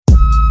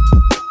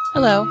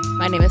Hello,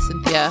 my name is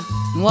Cynthia,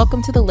 and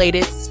welcome to the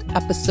latest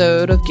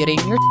episode of Getting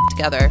Your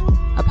Together,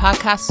 a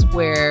podcast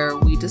where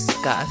we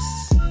discuss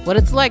what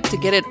it's like to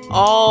get it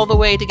all the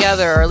way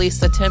together, or at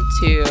least attempt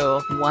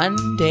to,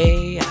 one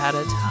day at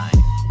a time.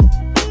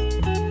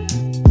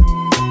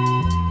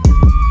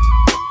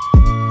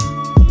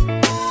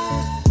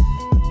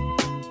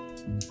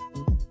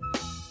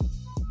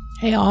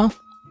 Hey y'all.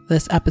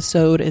 This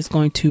episode is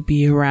going to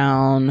be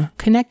around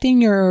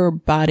connecting your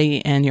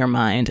body and your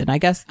mind. And I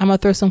guess I'm going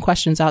to throw some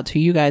questions out to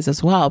you guys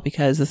as well,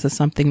 because this is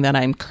something that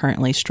I'm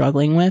currently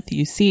struggling with.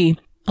 You see,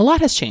 a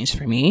lot has changed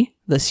for me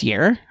this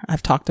year.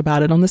 I've talked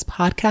about it on this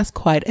podcast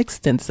quite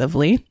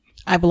extensively.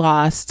 I've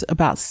lost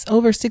about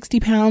over 60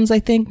 pounds, I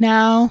think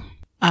now.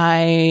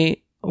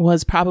 I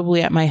was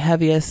probably at my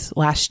heaviest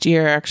last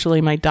year.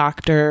 Actually, my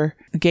doctor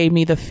gave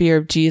me the fear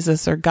of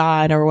Jesus or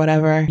God or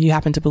whatever you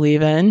happen to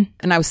believe in.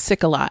 And I was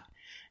sick a lot.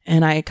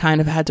 And I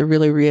kind of had to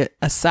really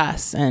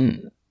reassess,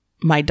 and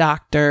my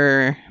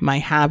doctor, my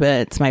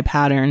habits, my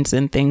patterns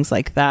and things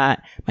like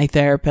that, my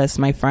therapist,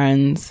 my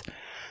friends,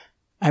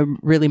 I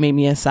really made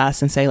me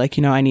assess and say, like,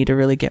 you know, I need to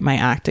really get my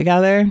act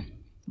together.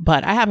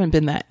 But I haven't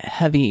been that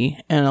heavy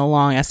in a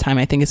long ass time.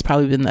 I think it's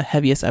probably been the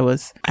heaviest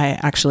I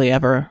actually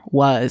ever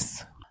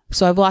was.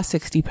 So I've lost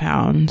 60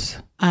 pounds.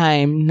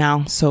 I'm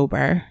now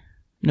sober,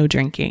 no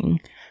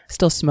drinking,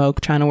 still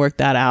smoke, trying to work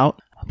that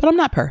out, but I'm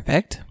not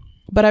perfect.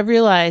 But I've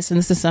realized, and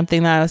this is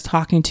something that I was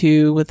talking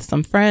to with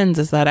some friends,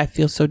 is that I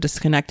feel so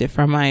disconnected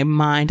from my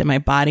mind and my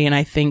body. And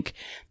I think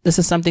this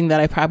is something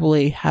that I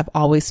probably have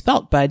always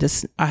felt,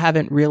 but I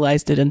haven't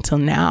realized it until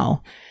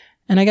now.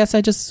 And I guess I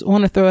just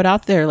want to throw it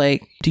out there.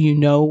 Like, do you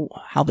know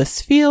how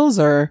this feels?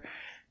 Or,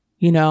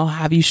 you know,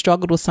 have you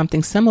struggled with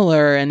something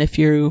similar? And if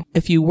you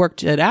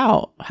worked it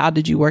out, how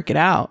did you work it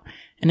out?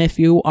 And if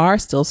you are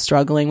still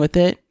struggling with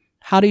it,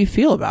 how do you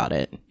feel about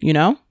it? You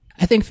know,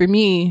 I think for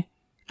me,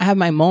 I have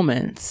my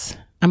moments.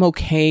 I'm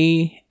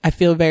okay. I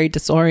feel very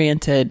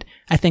disoriented.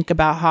 I think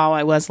about how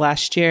I was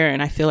last year,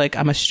 and I feel like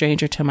I'm a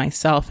stranger to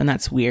myself, and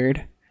that's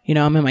weird. You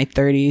know, I'm in my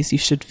 30s. You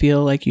should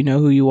feel like you know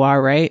who you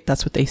are, right?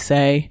 That's what they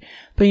say.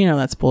 But you know,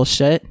 that's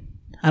bullshit.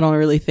 I don't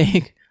really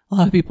think a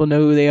lot of people know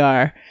who they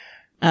are.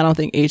 I don't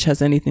think age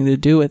has anything to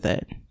do with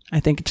it. I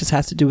think it just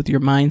has to do with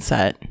your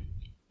mindset.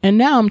 And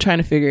now I'm trying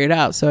to figure it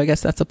out. So I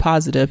guess that's a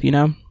positive, you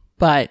know?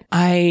 But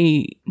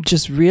I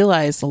just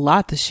realized a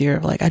lot this year.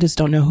 Like, I just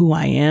don't know who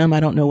I am. I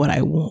don't know what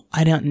I want.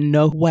 I don't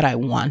know what I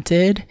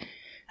wanted.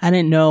 I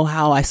didn't know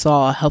how I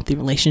saw a healthy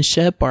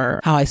relationship, or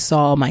how I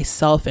saw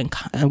myself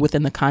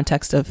within the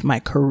context of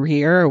my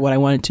career, or what I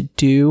wanted to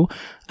do.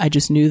 I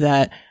just knew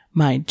that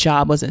my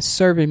job wasn't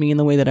serving me in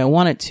the way that I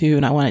wanted to,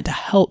 and I wanted to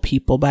help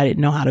people, but I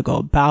didn't know how to go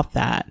about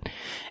that.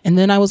 And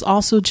then I was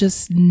also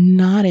just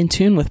not in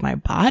tune with my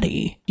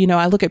body. You know,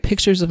 I look at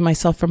pictures of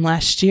myself from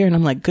last year and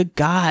I'm like, good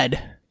God.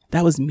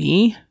 That was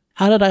me?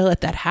 How did I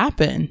let that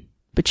happen?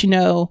 But you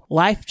know,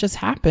 life just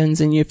happens,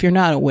 and if you're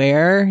not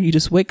aware, you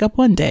just wake up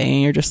one day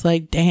and you're just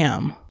like,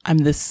 damn, I'm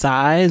this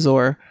size,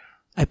 or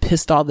I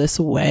pissed all this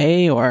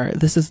away, or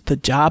this is the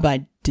job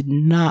I did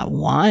not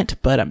want,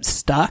 but I'm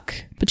stuck.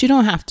 But you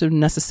don't have to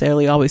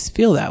necessarily always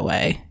feel that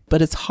way.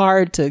 But it's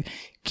hard to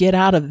get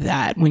out of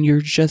that when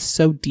you're just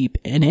so deep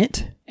in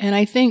it. And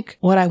I think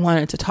what I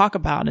wanted to talk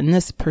about in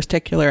this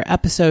particular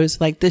episode is,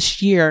 like, this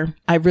year,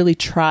 I really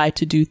tried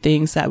to do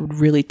things that would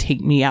really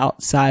take me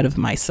outside of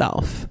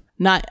myself.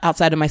 Not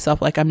outside of myself,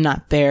 like I'm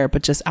not there,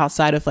 but just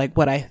outside of like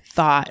what I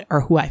thought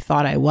or who I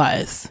thought I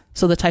was.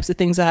 So the types of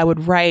things that I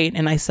would write,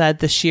 and I said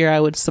this year I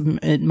would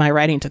submit my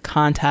writing to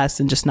contests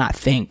and just not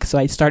think. So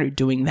I started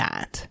doing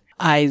that.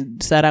 I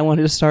said I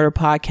wanted to start a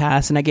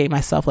podcast, and I gave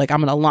myself, like,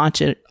 I'm going to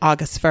launch it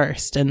August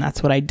 1st. And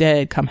that's what I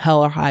did. Come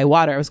hell or high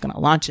water, I was going to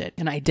launch it.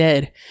 And I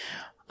did.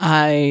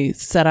 I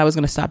said I was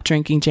going to stop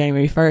drinking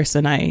January 1st,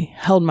 and I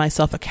held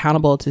myself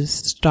accountable to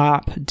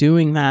stop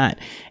doing that.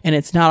 And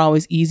it's not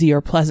always easy or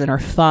pleasant or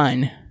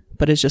fun,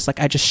 but it's just like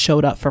I just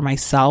showed up for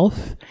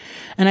myself.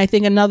 And I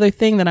think another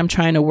thing that I'm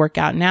trying to work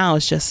out now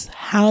is just,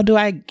 how do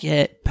I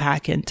get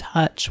back in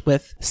touch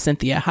with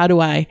Cynthia? How do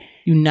I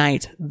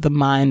unite the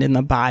mind and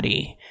the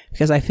body?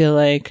 Because I feel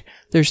like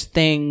there's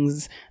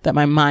things that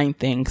my mind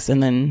thinks,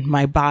 and then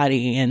my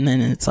body, and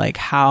then it's like,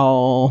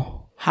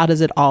 how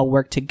does it all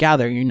work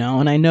together, you know?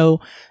 And I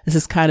know this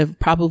is kind of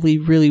probably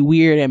really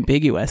weird,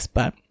 ambiguous,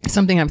 but it's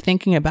something I'm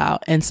thinking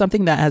about. And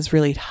something that has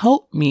really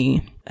helped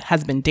me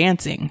has been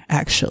dancing,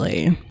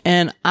 actually.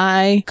 And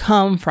I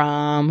come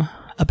from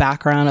a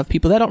background of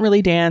people that don't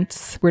really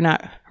dance. We're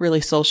not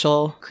really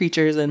social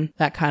creatures in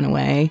that kind of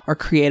way, or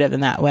creative in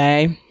that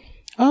way.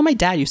 Oh, my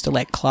dad used to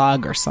like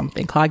clog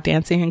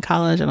dancing in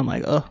college. And I'm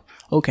like, oh,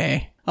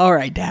 okay. All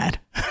right, Dad.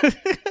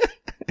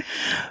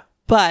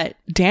 But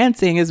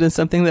dancing has been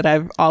something that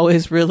I've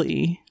always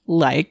really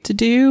liked to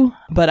do,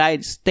 but I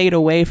stayed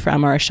away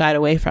from, or shied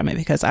away from it,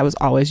 because I was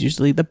always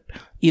usually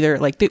either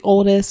like the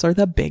oldest or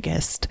the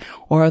biggest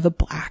or the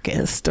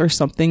blackest or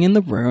something in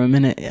the room.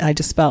 And I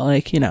just felt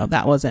like, you know,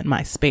 that wasn't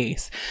my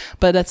space.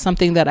 But that's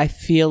something that I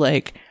feel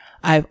like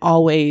I've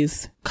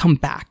always come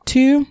back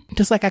to,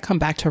 just like I come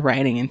back to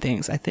writing and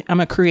things. I think I'm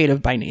a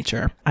creative by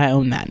nature. I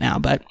own that now.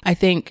 But I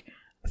think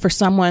for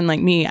someone like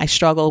me, I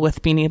struggle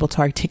with being able to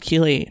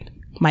articulate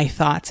my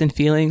thoughts and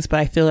feelings, but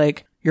I feel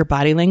like your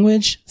body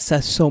language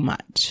says so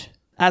much.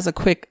 As a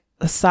quick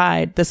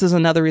aside, this is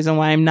another reason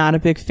why I'm not a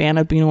big fan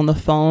of being on the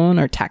phone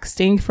or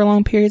texting for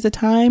long periods of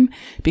time,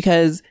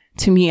 because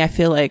to me, I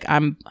feel like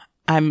I'm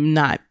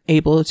not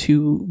able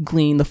to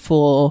glean the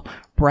full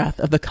breadth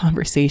of the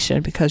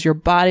conversation, because your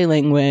body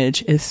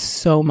language is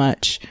so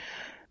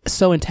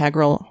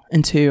integral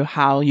into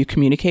how you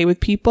communicate with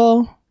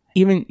people.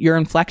 Even your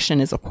inflection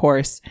is, of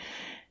course,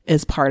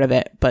 is part of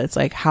it, but it's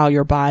like how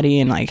your body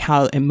and like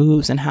how it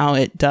moves and how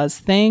it does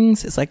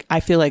things. It's like, I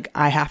feel like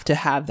I have to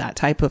have that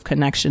type of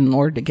connection in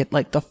order to get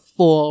like the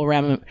full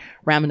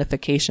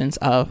ramifications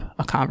of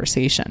a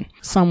conversation.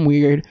 Some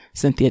weird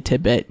Cynthia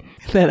tidbit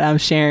that I'm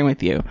sharing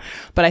with you.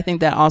 But I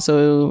think that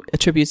also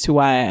attributes to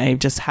why I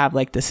just have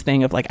like this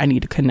thing of like, I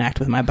need to connect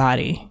with my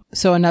body.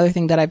 So another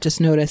thing that I've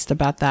just noticed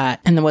about that,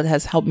 and what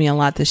has helped me a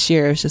lot this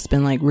year, has just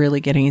been like really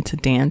getting into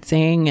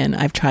dancing, and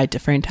I've tried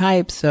different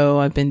types. So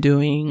I've been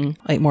doing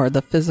like more of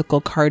the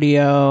physical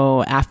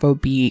cardio,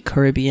 Afrobeat,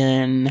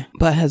 Caribbean,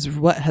 but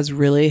what has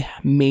really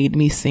made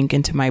me sink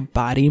into my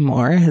body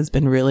more has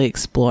been really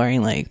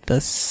exploring like the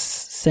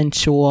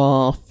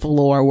sensual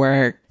floor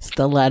work,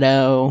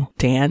 stiletto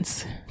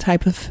dance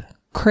type of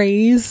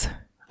craze.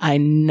 I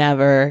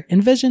never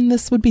envisioned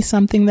this would be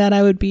something that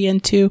I would be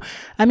into.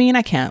 I mean,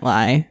 I can't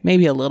lie.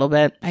 Maybe a little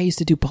bit. I used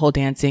to do pole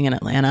dancing in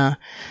Atlanta,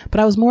 but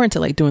I was more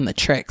into like doing the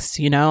tricks,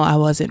 you know? I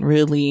wasn't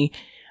really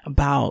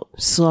about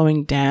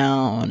slowing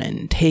down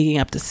and taking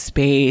up the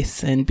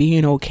space and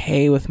being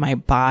okay with my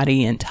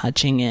body and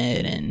touching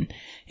it,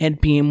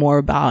 and being more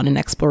about an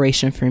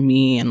exploration for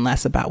me and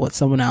less about what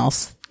someone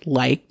else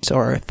liked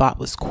or thought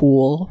was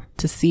cool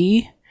to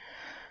see.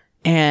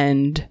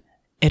 And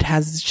it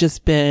has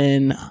just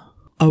been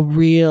a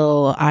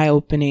real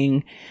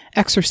eye-opening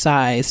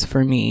exercise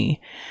for me.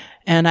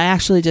 And I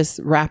actually just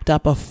wrapped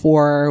up a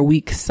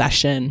 4-week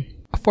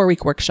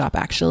workshop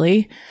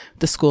actually,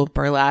 the School of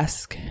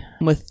Burlesque,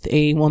 with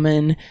a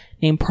woman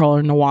named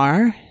Pearl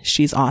Noir.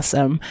 She's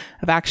awesome.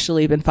 I've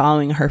actually been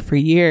following her for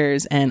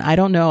years, and I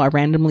don't know, I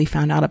randomly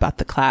found out about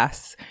the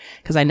class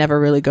because I never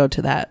really go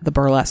to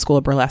the School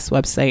of Burlesque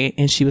website,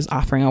 and she was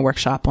offering a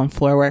workshop on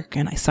floor work,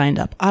 and I signed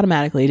up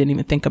automatically, didn't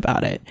even think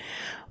about it.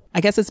 I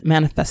guess it's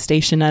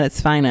manifestation at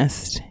its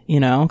finest, you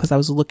know, because I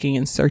was looking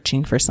and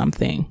searching for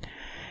something.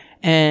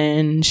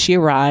 And she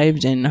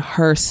arrived, and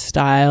her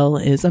style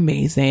is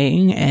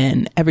amazing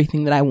and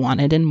everything that I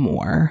wanted and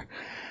more.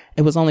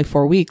 It was only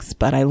 4 weeks,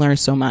 but I learned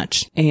so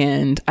much.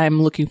 And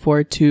I'm looking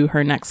forward to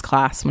her next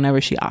class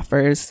whenever she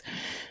offers.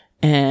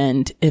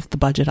 And if the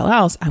budget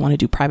allows, I want to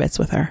do privates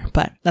with her.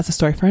 But that's a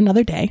story for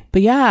another day.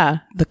 But yeah,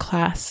 the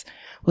class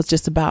was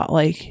just about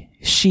like,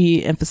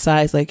 she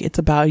emphasized like it's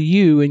about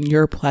you and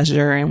your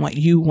pleasure and what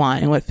you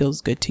want and what feels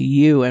good to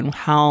you and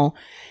how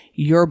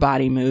your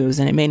body moves.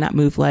 And it may not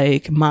move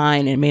like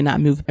mine. It may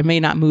not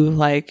move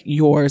like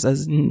yours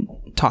as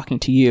talking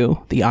to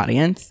you, the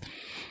audience,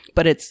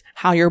 but it's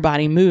how your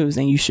body moves,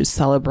 and you should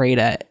celebrate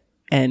it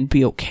and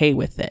be okay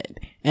with it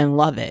and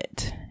love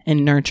it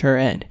and nurture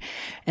it.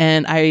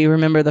 And I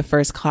remember the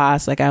first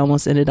class, like I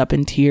almost ended up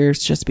in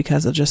tears just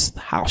because of just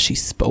how she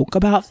spoke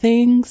about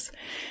things,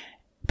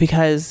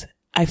 because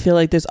I feel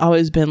like there's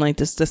always been like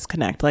this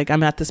disconnect. Like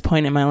I'm at this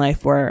point in my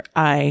life where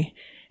I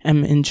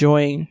am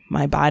enjoying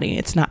my body.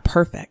 It's not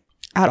perfect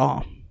at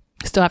all.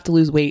 Still have to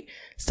lose weight,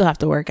 still have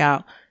to work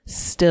out,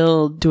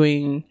 still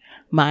doing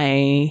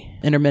my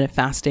intermittent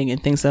fasting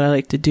and things that I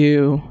like to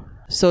do.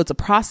 So it's a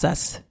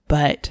process,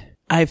 but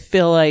I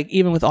feel like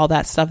even with all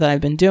that stuff that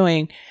I've been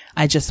doing,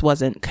 I just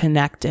wasn't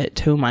connected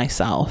to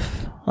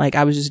myself. Like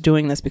I was just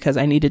doing this because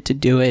I needed to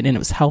do it, and it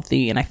was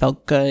healthy, and I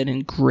felt good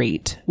and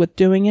great with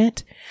doing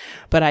it.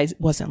 But I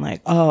wasn't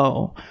like,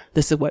 oh,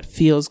 this is what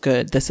feels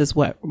good. This is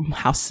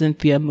how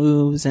Cynthia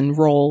moves and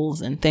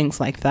rolls and things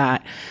like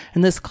that.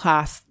 And this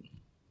class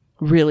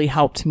really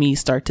helped me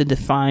start to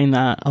define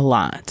that a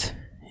lot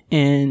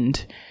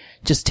and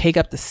just take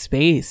up the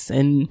space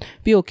and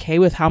be okay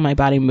with how my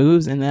body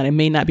moves, and that I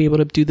may not be able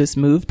to do this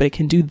move, but it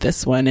can do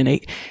this one.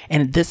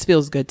 And this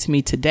feels good to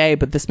me today,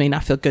 but this may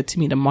not feel good to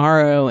me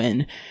tomorrow,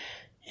 and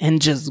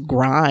just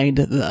grind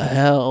the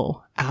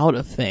hell out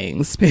of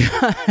things,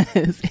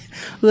 because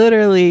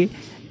literally,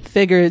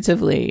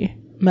 figuratively,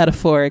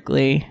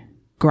 metaphorically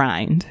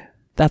grind.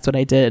 That's what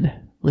I did,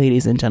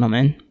 ladies and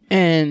gentlemen.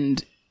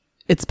 And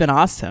it's been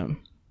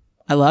awesome.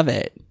 I love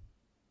it.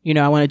 You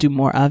know, I want to do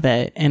more of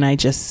it. And I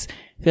just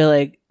feel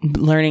like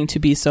learning to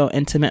be so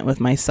intimate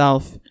with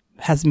myself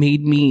has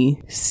made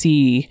me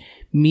see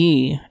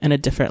me in a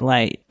different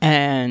light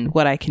and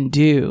what I can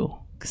do.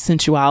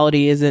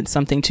 Sensuality isn't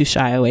something to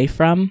shy away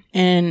from,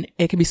 and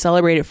it can be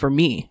celebrated for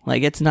me.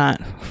 Like it's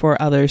not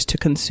for others to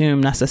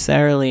consume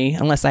necessarily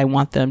unless I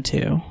want them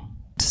to.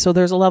 So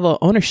there's a level of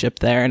ownership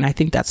there, and I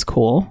think that's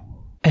cool.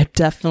 It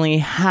definitely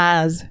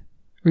has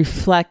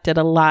reflected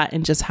a lot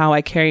in just how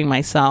I carry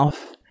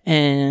myself.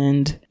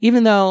 And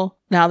even though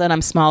now that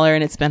I'm smaller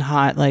and it's been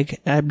hot,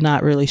 like I'm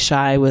not really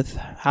shy with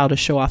how to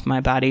show off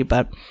my body,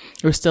 but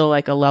there's still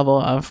like a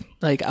level of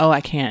like, oh, I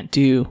can't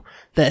do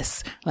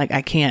this. Like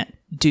I can't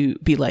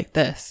be like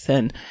this.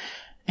 And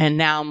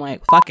now I'm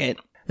like, fuck it.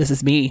 This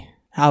is me,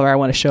 however I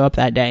want to show up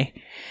that day.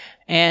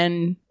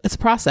 And it's a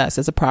process.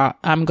 It's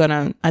something I'm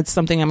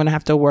going to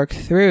have to work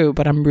through,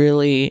 but I'm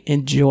really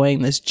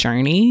enjoying this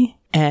journey.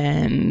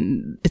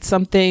 And it's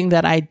something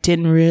that I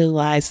didn't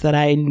realize that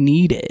I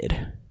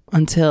needed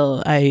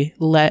until I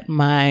let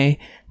my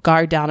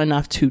guard down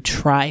enough to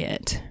try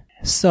it.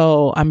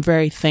 So I'm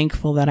very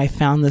thankful that I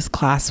found this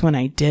class when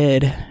I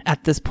did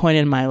at this point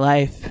in my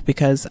life,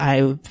 because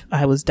I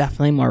was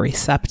definitely more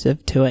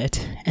receptive to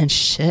it. And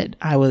shit,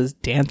 I was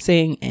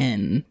dancing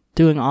and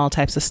doing all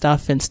types of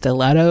stuff in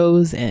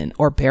stilettos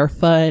or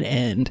barefoot.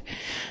 And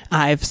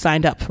I've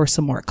signed up for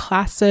some more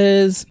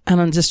classes,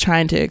 and I'm just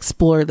trying to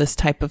explore this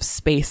type of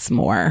space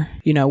more,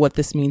 what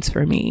this means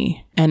for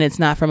me. And it's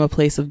not from a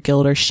place of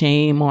guilt or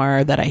shame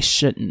or that I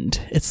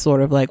shouldn't. It's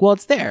sort of like, well,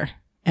 it's there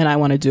and I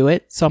want to do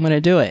it, so I'm going to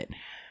do it.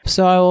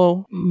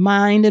 So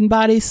mind and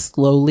body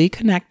slowly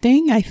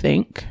connecting, I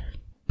think.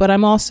 But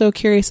I'm also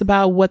curious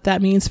about what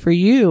that means for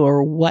you,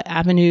 or what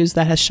avenues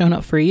that has shown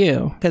up for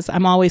you. Because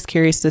I'm always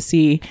curious to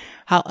see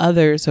how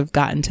others have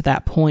gotten to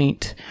that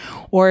point.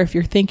 Or if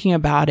you're thinking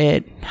about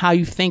it, how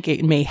you think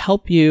it may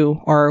help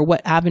you, or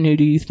what avenue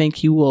do you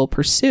think you will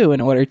pursue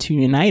in order to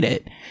unite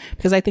it?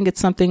 Because I think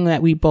it's something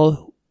that we both,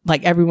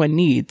 like everyone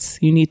needs.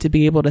 You need to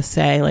be able to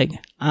say, like,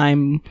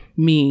 I'm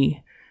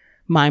me,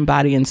 mind,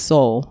 body, and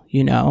soul,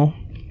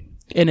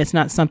 And it's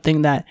not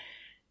something that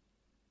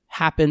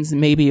happens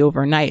maybe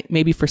overnight,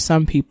 maybe for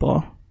some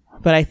people,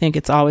 but I think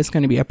it's always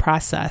going to be a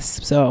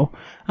process. So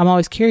I'm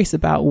always curious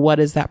about what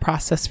is that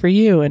process for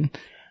you, and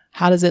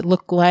how does it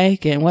look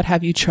like, and what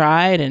have you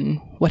tried,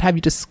 and what have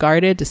you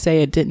discarded to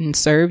say it didn't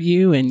serve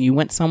you and you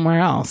went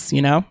somewhere else,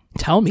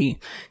 Tell me,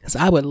 because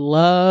I would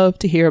love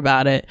to hear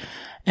about it.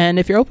 And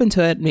if you're open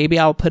to it, maybe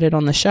I'll put it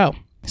on the show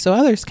so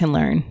others can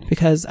learn,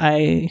 because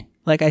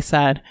like I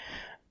said,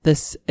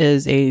 this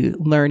is a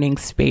learning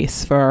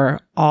space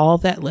for all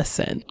that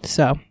listen.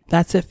 So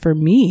that's it for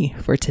me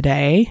for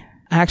today.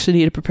 I actually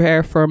need to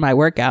prepare for my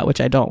workout,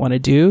 which I don't want to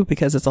do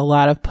because it's a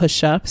lot of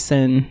push-ups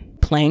and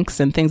planks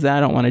and things that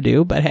I don't want to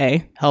do, but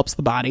hey, helps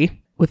the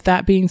body. With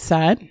that being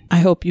said, I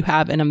hope you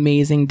have an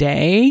amazing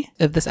day.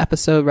 If this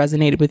episode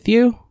resonated with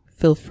you,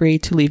 feel free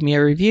to leave me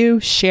a review,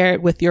 share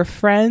it with your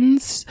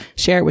friends,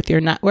 share it with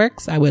your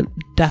networks. I would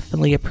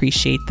definitely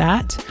appreciate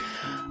that.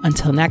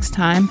 Until next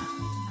time,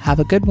 have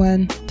a good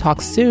one.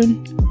 Talk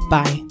soon.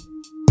 Bye.